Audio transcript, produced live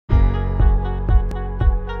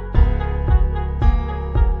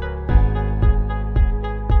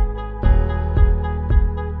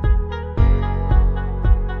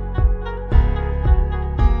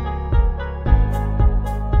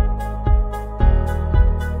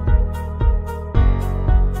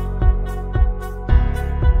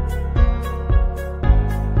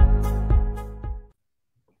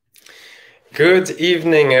Good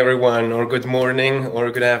evening, everyone, or good morning,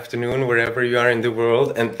 or good afternoon, wherever you are in the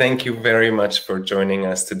world. And thank you very much for joining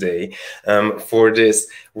us today for this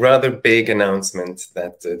rather big announcement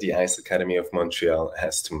that the Ice Academy of Montreal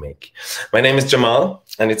has to make. My name is Jamal,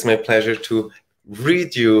 and it's my pleasure to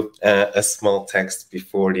read you a small text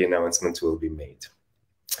before the announcement will be made.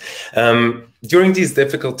 During these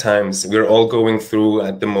difficult times we're all going through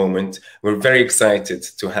at the moment, we're very excited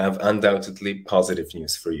to have undoubtedly positive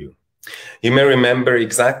news for you. You may remember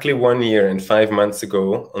exactly 1 year and 5 months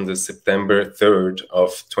ago, on the September 3rd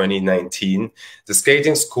of 2019, the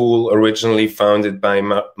skating school originally founded by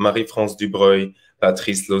Marie-France Dubreuil,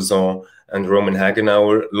 Patrice, Lauzon, and Romain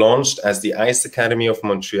Haguenauer launched as the Ice Academy of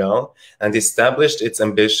Montreal and established its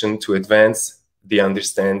ambition to advance the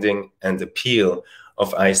understanding and appeal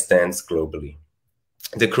of ice dance globally.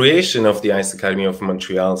 The creation of the Ice Academy of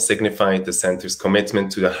Montreal signified the center's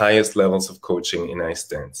commitment to the highest levels of coaching in ice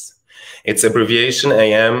dance. Its abbreviation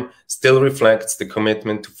I.AM still reflects the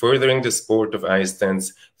commitment to furthering the sport of ice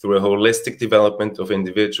dance through a holistic development of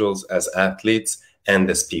individuals as athletes and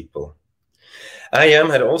as people. I.AM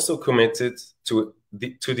had also committed to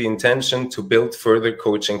the intention to build further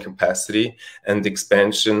coaching capacity and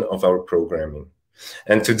expansion of our programming.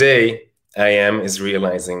 And today, I.AM is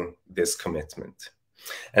realizing this commitment.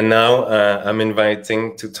 And now I'm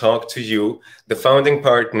inviting to talk to you the founding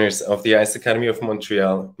partners of the Ice Academy of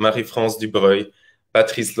Montreal, Marie-France Dubreuil,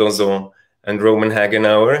 Patrice Lauzon, and Romain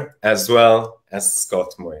Haguenauer, as well as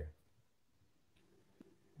Scott Moir.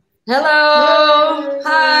 Hello!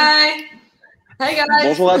 Hi! Hi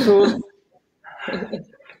guys! Bonjour à tous!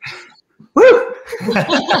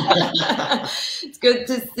 It's good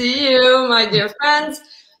to see you, my dear friends.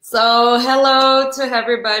 So hello to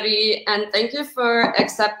everybody, and thank you for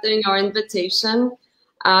accepting our invitation.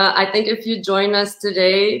 I think if you join us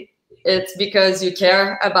today, it's because you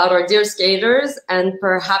care about our dear skaters and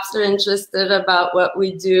perhaps you're interested about what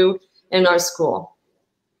we do in our school.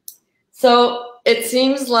 So it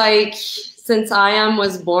seems like since I.AM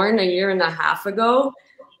was born 1.5 years ago,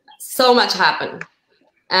 so much happened.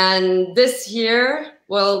 And this year,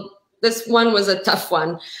 well, this one was a tough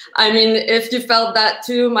one. I mean, if you felt that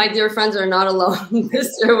too, my dear friends are not alone.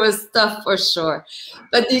 This year was tough for sure.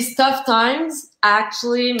 But these tough times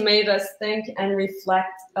actually made us think and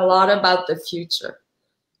reflect a lot about the future.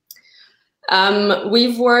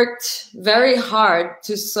 We've worked very hard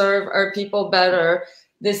to serve our people better.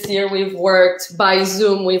 This year we've worked by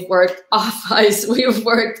Zoom, we've worked off ice, we've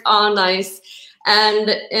worked on ice. And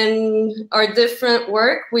in our different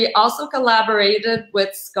work, we also collaborated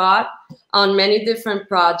with Scott on many different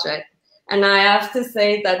projects. And I have to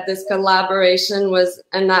say that this collaboration was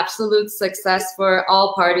an absolute success for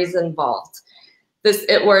all parties involved.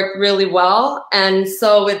 It worked really well. And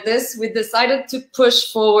so with this, we decided to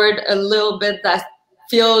push forward a little bit that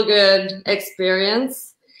feel-good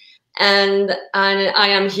experience. And I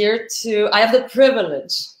have the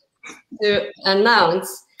privilege to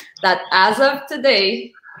announce that as of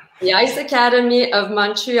today, the Ice Academy of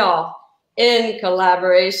Montreal, in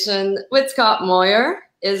collaboration with Scott Moir,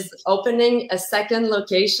 is opening a second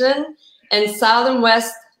location in Southern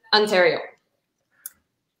West Ontario.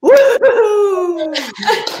 Woo! Oh,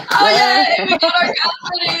 yay! We got our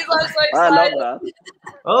confidence. I'm so excited. I love that.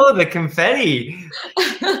 Oh, the confetti.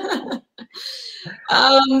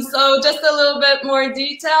 So just a little bit more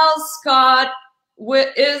details. Scott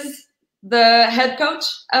is the head coach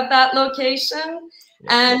of that location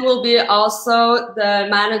and will be also the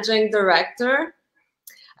managing director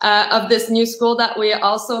of this new school that we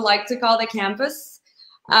also like to call the campus.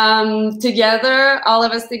 Together, all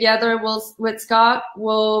of us together with Scott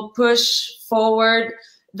will push forward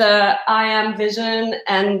the I.AM vision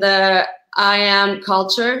and the I.AM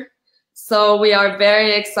culture. So we are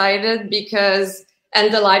very excited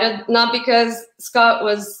and delighted, not because Scott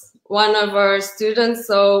was one of our students,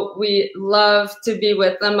 so we love to be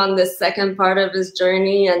with them on this second part of his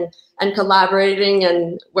journey and collaborating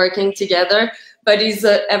and working together. But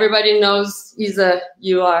everybody knows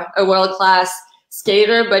you are a world-class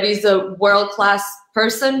skater, but he's a world-class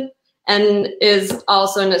person and is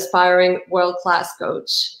also an aspiring world-class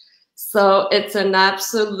coach. So it's an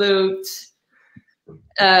absolute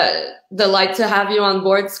delight to have you on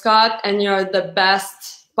board, Scott, and you're the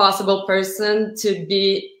best possible person to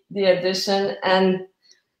be the addition and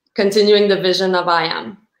continuing the vision of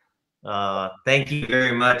I.AM. Thank you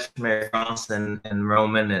very much, Marie-France and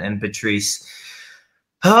Romain and Patrice.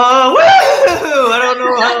 Oh, woo! I don't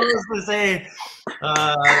know how else to say.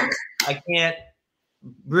 I can't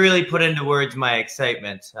really put into words my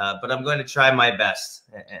excitement, but I'm going to try my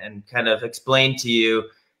best and kind of explain to you,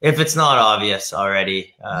 if it's not obvious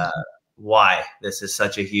already, why this is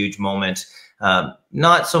such a huge moment.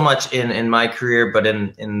 Not so much in my career, but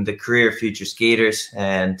in the career of future skaters.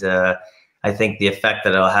 And I think the effect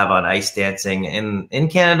that it'll have on ice dancing in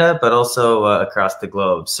Canada, but also across the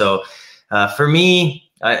globe. So for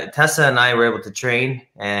me, Tessa and I were able to train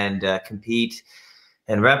and compete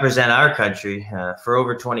and represent our country for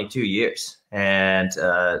over 22 years. And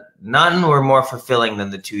none were more fulfilling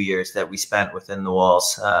than the 2 years that we spent within the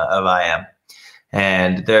walls of I.AM.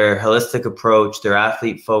 And their holistic approach, their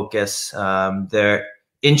athlete focus, their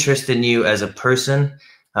interest in you as a person,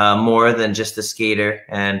 more than just a skater,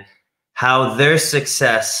 and how their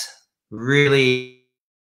success really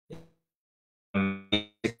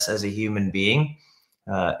as a human being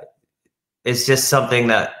is just something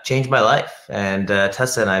that changed my life. And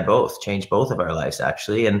Tessa and I both changed both of our lives,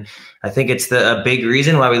 actually. And I think it's a big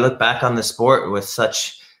reason why we look back on the sport with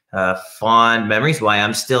such fond memories, why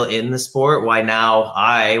I'm still in the sport, why now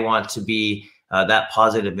I want to be that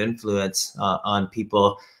positive influence on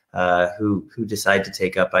people who decide to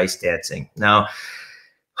take up ice dancing. Now,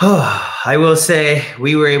 I will say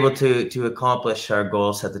we were able to accomplish our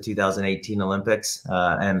goals at the 2018 Olympics,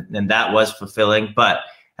 and that was fulfilling. But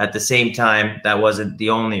at the same time, that wasn't the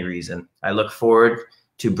only reason. I look forward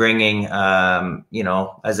to bringing,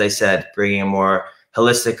 as I said, bringing a more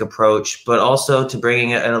holistic approach, but also to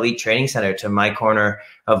bringing an elite training center to my corner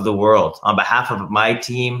of the world. On behalf of my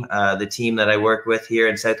team, the team that I work with here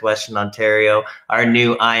in Southwestern Ontario, our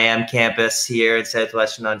new I.AM campus here in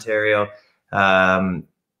Southwestern Ontario,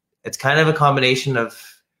 it's kind of a combination of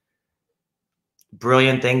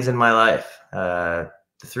brilliant things in my life. The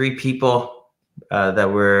three people that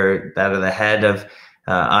are the head of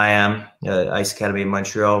I.AM, Ice Academy of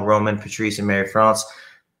Montreal, Romain, Patrice, and Marie-France.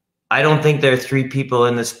 I don't think there are three people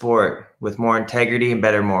in the sport with more integrity and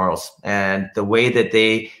better morals. And the way that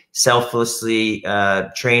they selflessly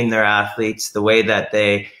train their athletes, the way that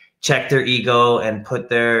they check their ego and put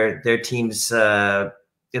their teams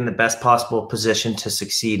in the best possible position to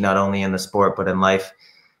succeed, not only in the sport, but in life,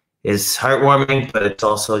 is heartwarming, but it's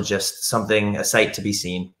also just something, a sight to be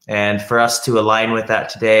seen. And for us to align with that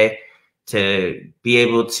today, to be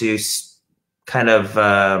able to kind of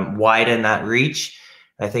widen that reach,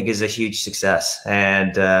 I think is a huge success.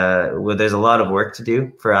 And there's a lot of work to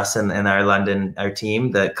do for us and our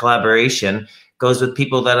team. The collaboration goes with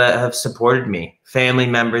people that have supported me, family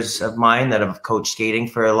members of mine that have coached skating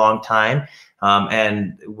for a long time,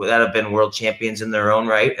 and that have been world champions in their own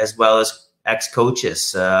right, as well as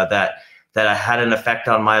ex-coaches that had an effect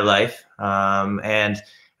on my life, and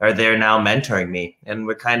are there now mentoring me. And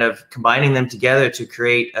we're kind of combining them together to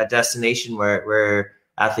create a destination where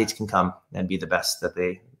athletes can come and be the best that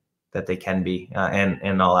they can be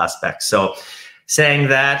in all aspects. So saying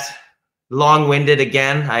that, long-winded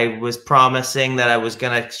again, I was promising that I was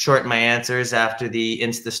going to shorten my answers after the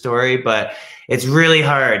Insta story, but it's really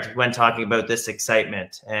hard when talking about this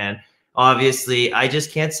excitement. And obviously, I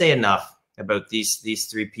just can't say enough about these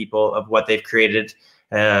three people, of what they've created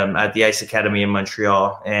at the Ice Academy of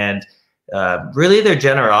Montreal, and really their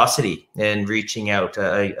generosity in reaching out.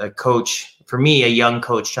 A coach, for me, a young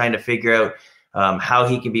coach, trying to figure out how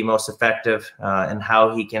he can be most effective and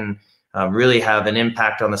how he can really have an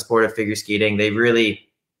impact on the sport of figure skating. They really,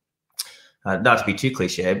 not to be too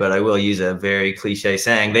cliche, but I will use a very cliche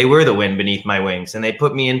saying, they were the wind beneath my wings, and they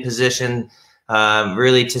put me in position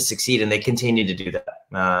really to succeed, and they continue to do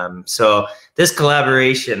that. So this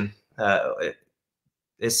collaboration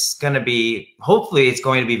is going to be, hopefully it's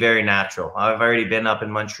going to be very natural. I've already been up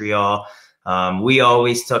in Montreal. We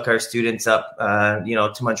always took our students up,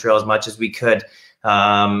 to Montreal as much as we could,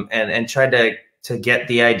 and tried to get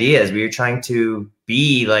the ideas. We were trying to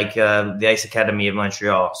be like the Ice Academy of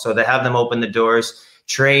Montreal. So to have them open the doors,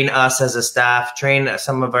 train us as a staff, train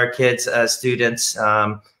some of our kids as students,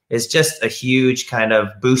 is just a huge kind of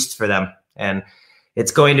boost for them. And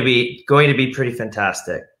it's going to be pretty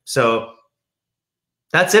fantastic. So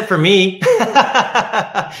that's it for me.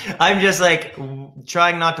 I'm just like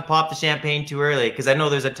trying not to pop the champagne too early, because I know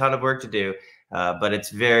there's a ton of work to do, but it's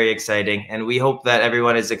very exciting. And we hope that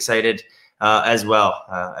everyone is excited as well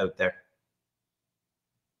out there.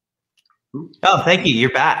 Oh, thank you.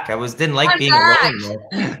 You're back. Didn't like being alone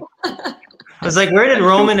there. I was like, where did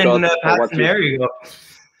Roman and Pat and Mary go?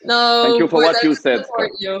 No. Thank you for what you said.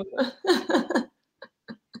 You.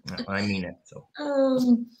 I mean it. So.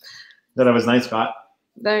 That was nice, Scott.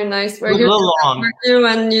 Very nice. We're here to support you,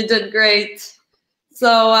 and you did great.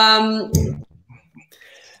 So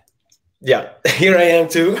Yeah, here I am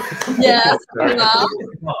too. Yes, well.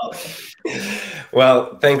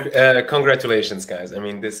 Well, congratulations, guys. I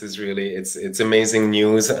mean, this is really, it's amazing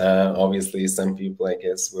news. Obviously, some people, I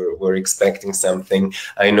guess, were expecting something.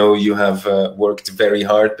 I know you have worked very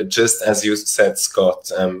hard, but just as you said,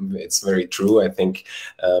 Scott, it's very true. I think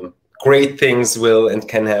great things will and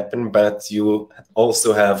can happen, but you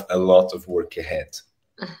also have a lot of work ahead.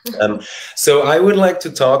 So I would like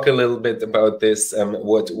to talk a little bit about this,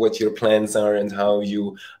 what your plans are and how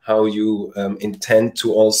you intend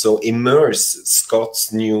to also immerse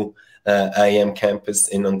Scott's new I.AM campus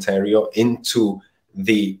in Ontario into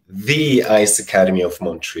the Ice Academy of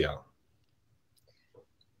Montreal.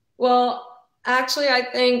 Well, actually, I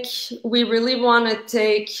think we really want to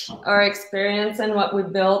take our experience and what we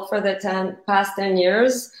built for the past 10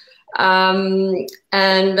 years and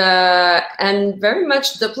very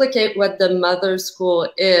much duplicate what the mother school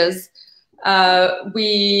is.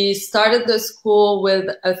 We started the school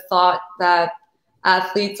with a thought that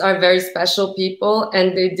athletes are very special people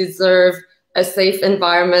and they deserve a safe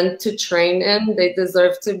environment to train in. They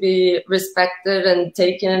deserve to be respected and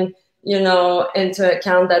taken, you know, into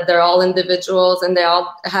account that they're all individuals and they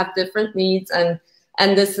all have different needs. And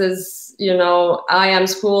this is, you know, I.AM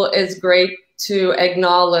school is great to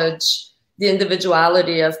acknowledge the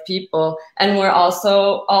individuality of people. And we're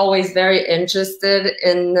also always very interested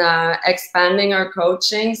in expanding our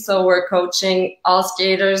coaching. So we're coaching all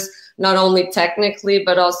skaters, not only technically,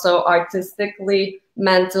 but also artistically,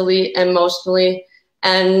 mentally, emotionally.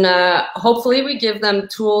 And hopefully we give them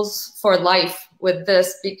tools for life with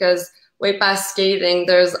this, because way past skating,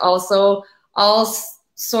 there's also all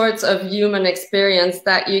sorts of human experience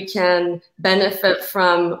that you can benefit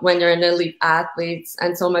from when you're an elite athlete,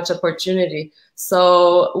 and so much opportunity.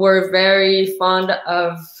 So we're very fond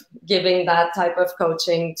of giving that type of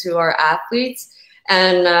coaching to our athletes.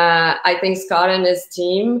 And I think Scott and his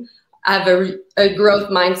team have a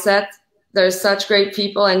growth mindset. They're such great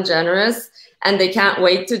people and generous, and they can't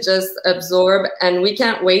wait to just absorb, and we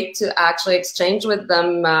can't wait to actually exchange with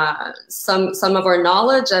them some of our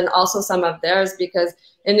knowledge and also some of theirs, because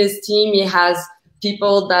in his team, he has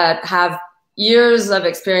people that have years of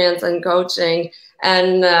experience in coaching.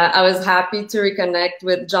 And I was happy to reconnect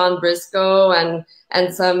with John Briscoe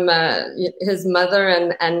and some his mother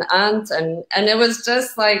and aunt. And it was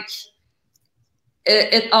just like,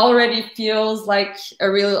 it already feels like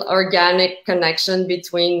a real organic connection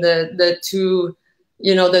between the two,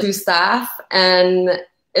 you know, the two staff. And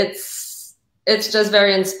it's just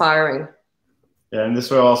very inspiring. Yeah, and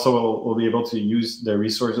this way also we'll be able to use the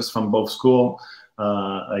resources from both school,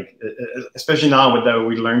 like especially now with that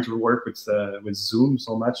we learn to work with Zoom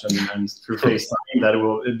so much and through FaceTime, that it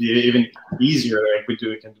will be even easier. Like we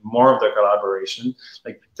can do more of the collaboration,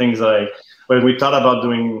 like things like when we thought about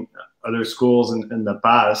doing other schools in the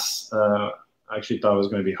past. I actually thought it was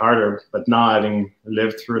going to be harder, but now having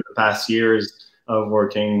lived through the past years of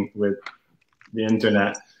working with the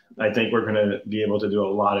internet, I think we're going to be able to do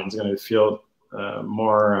a lot, and it's going to feel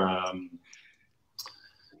more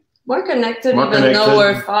connected, even though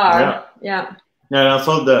we're far. Yeah. And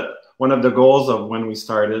also one of the goals of when we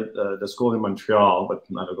started the school in Montreal, but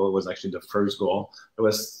not a goal, it was actually the first goal. It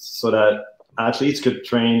was so that athletes could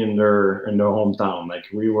train in their hometown. Like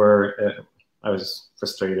I was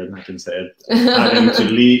frustrated, I can say it, having to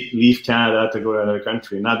leave Canada to go to another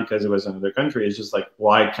country. Not because it was another country. It's just like,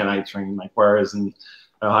 why can I train? Like, where isn't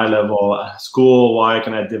a high-level school? Why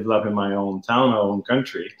can I develop in my own town, my own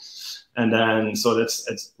country? And then, so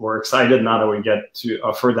we're excited now that we get to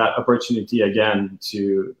offer that opportunity again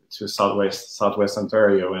to Southwest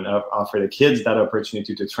Ontario, and offer the kids that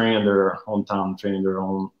opportunity to train in their hometown, train in their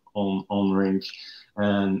own rink,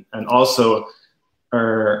 and also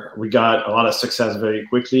we got a lot of success very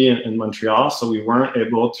quickly in Montreal, so we weren't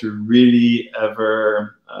able to really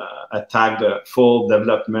ever attack the full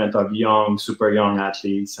development of super young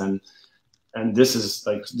athletes, and this is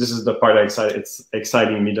the part it's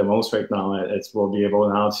exciting me the most right now. We'll be able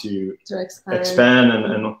now to expand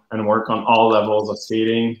and work on all levels of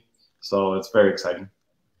skating, so it's very exciting.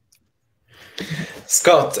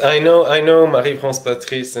 Scott, I know Marie-France,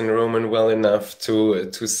 Patrice, and Romain well enough to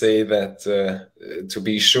say that to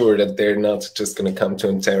be sure that they're not just going to come to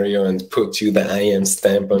Ontario and put you the I.AM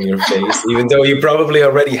stamp on your face, even though you probably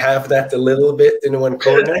already have that a little bit in one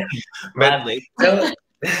corner. Gladly.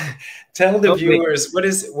 Tell the viewers what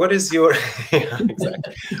is your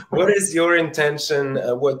exactly, what is your intention?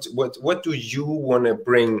 What do you want to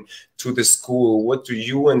bring to the school? What do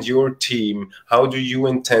you and your team? How do you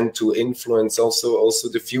intend to influence also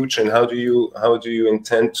the future? And how do you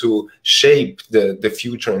intend to shape the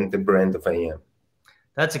future and the brand of I.AM?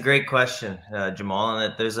 That's a great question, Jamal,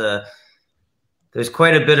 and there's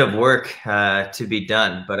quite a bit of work to be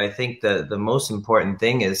done. But I think the most important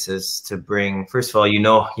thing is to bring, first of all,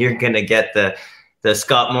 you're going to get the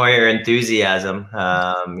Scott Moir enthusiasm.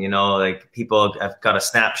 Like people have got a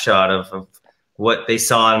snapshot of what they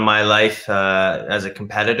saw in my life as a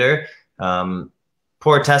competitor.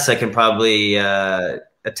 Poor Tessa can probably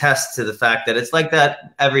attest to the fact that it's like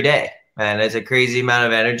that every day. And it's a crazy amount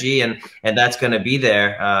of energy, and that's going to be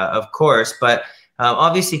there, of course. But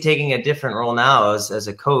obviously, taking a different role now as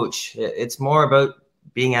a coach, it's more about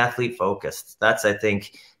being athlete focused. That's, I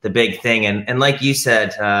think, the big thing. And like you said,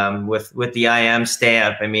 with the I.AM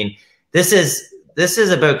stamp, I mean, this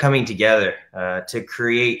is about coming together to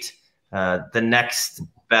create the next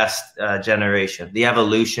best generation, the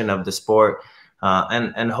evolution of the sport,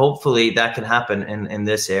 and hopefully that can happen in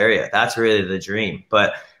this area. That's really the dream.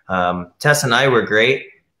 But Tessa and I were great.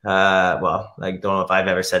 Well, I don't know if I've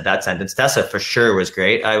ever said that sentence. Tessa for sure was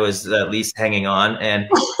great. I was at least hanging on, and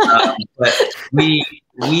but we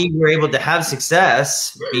were able to have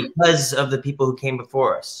success because of the people who came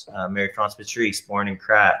before us: Mary-France Patrice, Born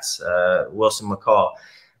Kratz, Wilson McCall,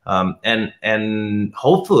 and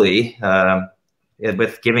hopefully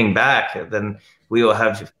with giving back, then we will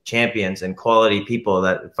have champions and quality people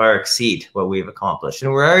that far exceed what we've accomplished,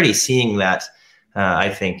 and we're already seeing that. I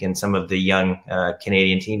think in some of the young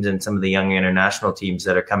Canadian teams and some of the young international teams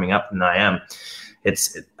that are coming up in I.AM.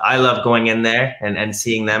 I love going in there and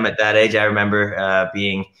seeing them at that age. I remember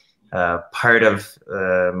being part of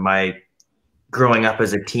my growing up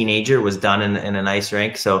as a teenager was done in an ice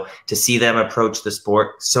rink. So to see them approach the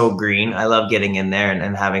sport so green, I love getting in there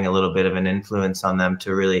and having a little bit of an influence on them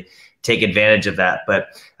to really take advantage of that. But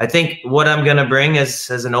I think what I'm going to bring is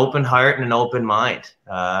an open heart and an open mind.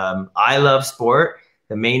 I love sport.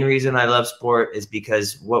 The main reason I love sport is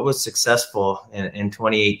because what was successful in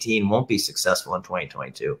 2018 won't be successful in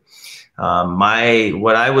 2022.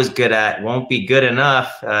 What I was good at won't be good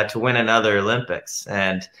enough to win another Olympics.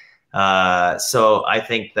 And so I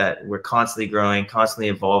think that we're constantly growing, constantly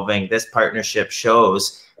evolving. This partnership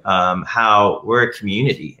shows how we're a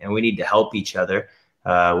community and we need to help each other.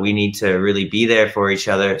 We need to really be there for each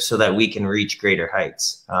other so that we can reach greater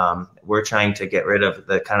heights. We're trying to get rid of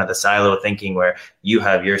the silo thinking where you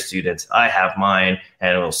have your students, I have mine,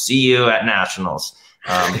 and we'll see you at nationals.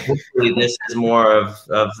 Hopefully this is more of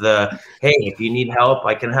the, hey, if you need help,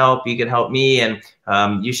 I can help, you can help me. And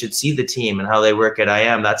you should see the team and how they work at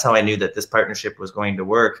I.AM. That's how I knew that this partnership was going to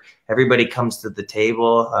work. Everybody comes to the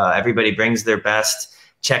table. Everybody brings their best,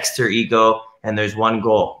 checks their ego. And there's one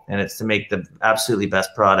goal, and it's to make the absolute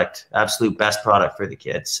best product for the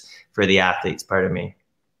kids, for the athletes, pardon me.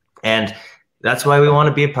 And that's why we want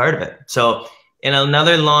to be a part of it. So in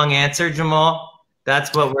another long answer, Jamal,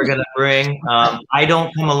 that's what we're going to bring. I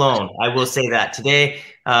don't come alone. I will say that. Today,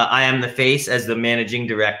 I am the face as the managing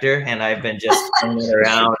director, and I've been just running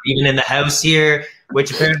around, even in the house here,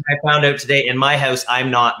 which apparently I found out today in my house,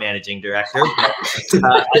 I'm not managing director.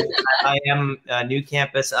 But, I am new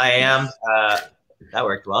campus. I am. That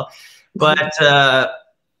worked well. But I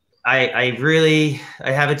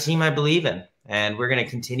have a team I believe in, and we're going to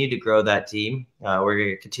continue to grow that team. We're going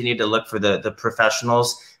to continue to look for the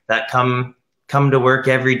professionals that come to work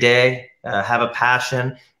every day, have a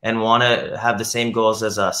passion, and want to have the same goals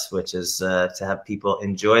as us, which is to have people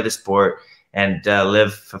enjoy the sport and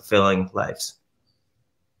live fulfilling lives.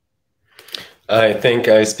 I think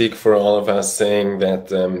I speak for all of us saying that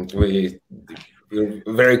we're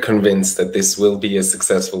very convinced that this will be a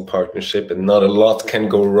successful partnership and not a lot can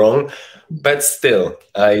go wrong. But still,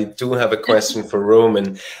 I do have a question for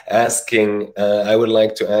Romain asking, I would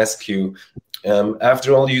like to ask you,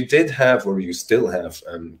 after all, you did have, or you still have,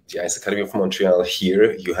 the Ice Academy of Montreal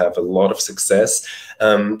here. You have a lot of success.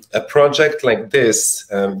 A project like this,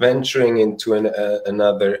 venturing into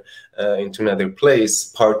another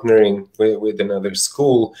place, partnering with another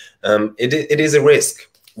school, it is a risk.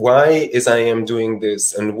 Why is I.AM doing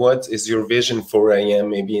this, and what is your vision for I.AM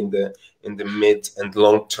maybe in the mid and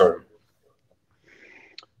long term?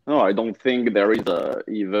 No, I don't think there is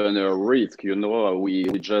even a risk. You know, we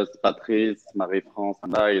just, Patrice, Marie-France,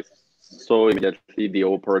 and I saw immediately the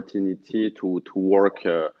opportunity to work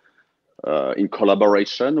in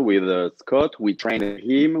collaboration with Scott. We trained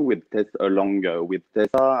him with along with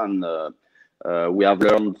Tessa, and we have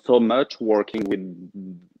learned so much working with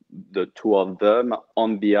the two of them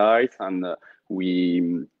on the ice, and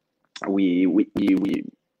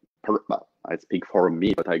I speak for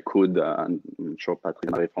me, but I could, and I'm sure Patrice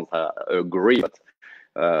and Marie-France agree, but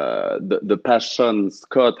the passion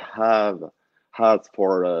Scott have has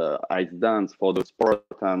for ice dance, for the sport,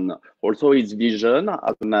 and also his vision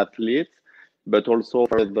as an athlete, but also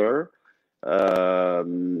further.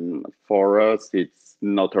 For us, it's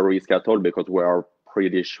not a risk at all because we are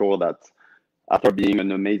pretty sure that after being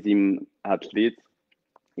an amazing athlete,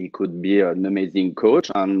 he could be an amazing coach.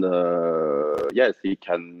 And yes, he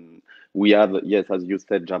can. We have, yes, as you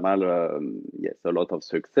said, Jamal, yes, a lot of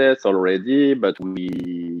success already, but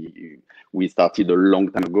we started a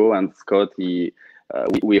long time ago, and Scott, we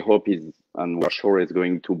hope and we're sure is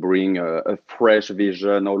going to bring a fresh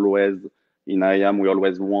vision always. In I.AM, we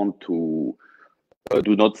always want to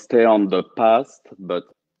do not stay on the past, but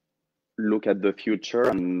look at the future.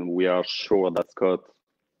 And we are sure that Scott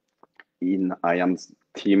in I.AM's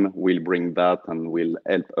team will bring that and will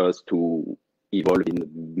help us to evolve in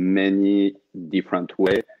many different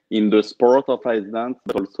ways in the sport of ice dance,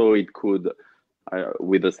 but also it could,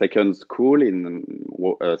 with the second school in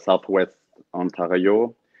Southwest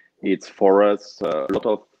Ontario, it's for us a lot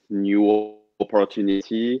of new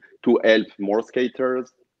opportunity to help more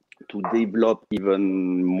skaters, to develop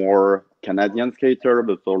even more Canadian skaters,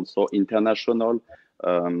 but also international.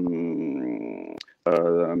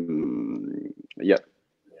 Yeah.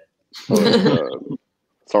 So,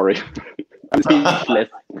 sorry, I'm speechless.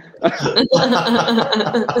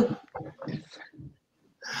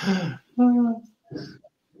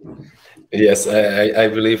 Yes, I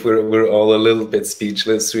believe we're all a little bit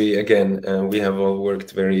speechless. We have all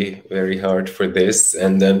worked very, very hard for this,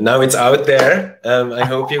 and now it's out there. I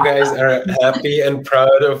hope you guys are happy and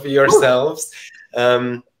proud of yourselves.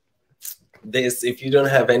 If you don't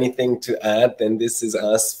have anything to add, then this is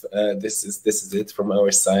us. This is it from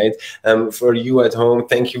our side. For you at home,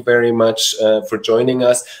 thank you very much for joining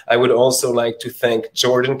us. I would also like to thank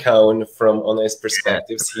Jordan Cowan from On Ice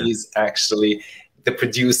Perspectives. He's actually the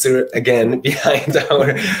producer again behind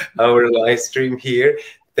our live stream here.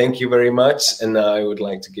 Thank you very much. And now I would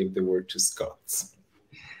like to give the word to Scott.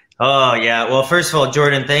 Oh, yeah. Well, first of all,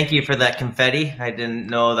 Jordan, thank you for that confetti. I didn't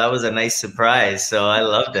know that was a nice surprise, so I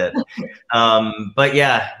loved it. But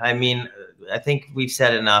yeah, I mean, I think we've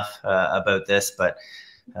said enough about this, but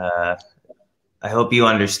I hope you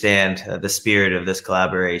understand the spirit of this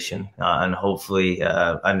collaboration and hopefully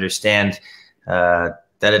understand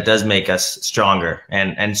that it does make us stronger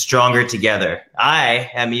and stronger together.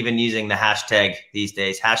 I am even using the hashtag these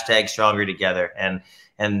days, hashtag stronger together. And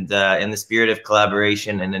in the spirit of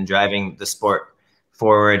collaboration and in driving the sport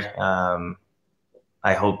forward,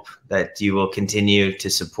 I hope that you will continue to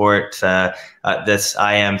support this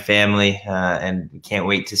I.AM family, and we can't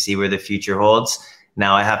wait to see where the future holds.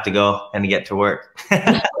 Now I have to go and get to work.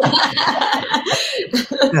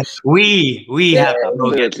 we have to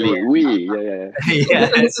go get to work.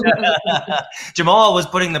 Yes. Jamal was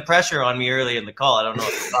putting the pressure on me early in the call. I don't know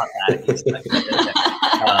if you thought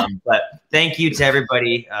that. But thank you to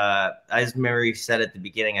everybody. As Mary said at the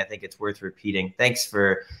beginning, I think it's worth repeating. Thanks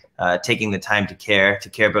for taking the time to care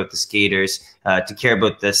about the skaters, to care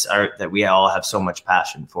about this art that we all have so much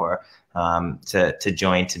passion for, to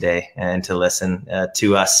join today and to listen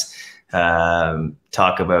to us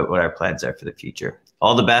talk about what our plans are for the future.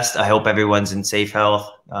 All the best. I hope everyone's in safe health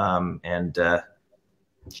and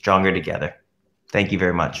stronger together. Thank you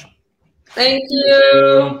very much. Thank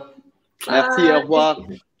you. Merci, au revoir.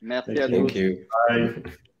 Merci à tous. Thank you. Bye.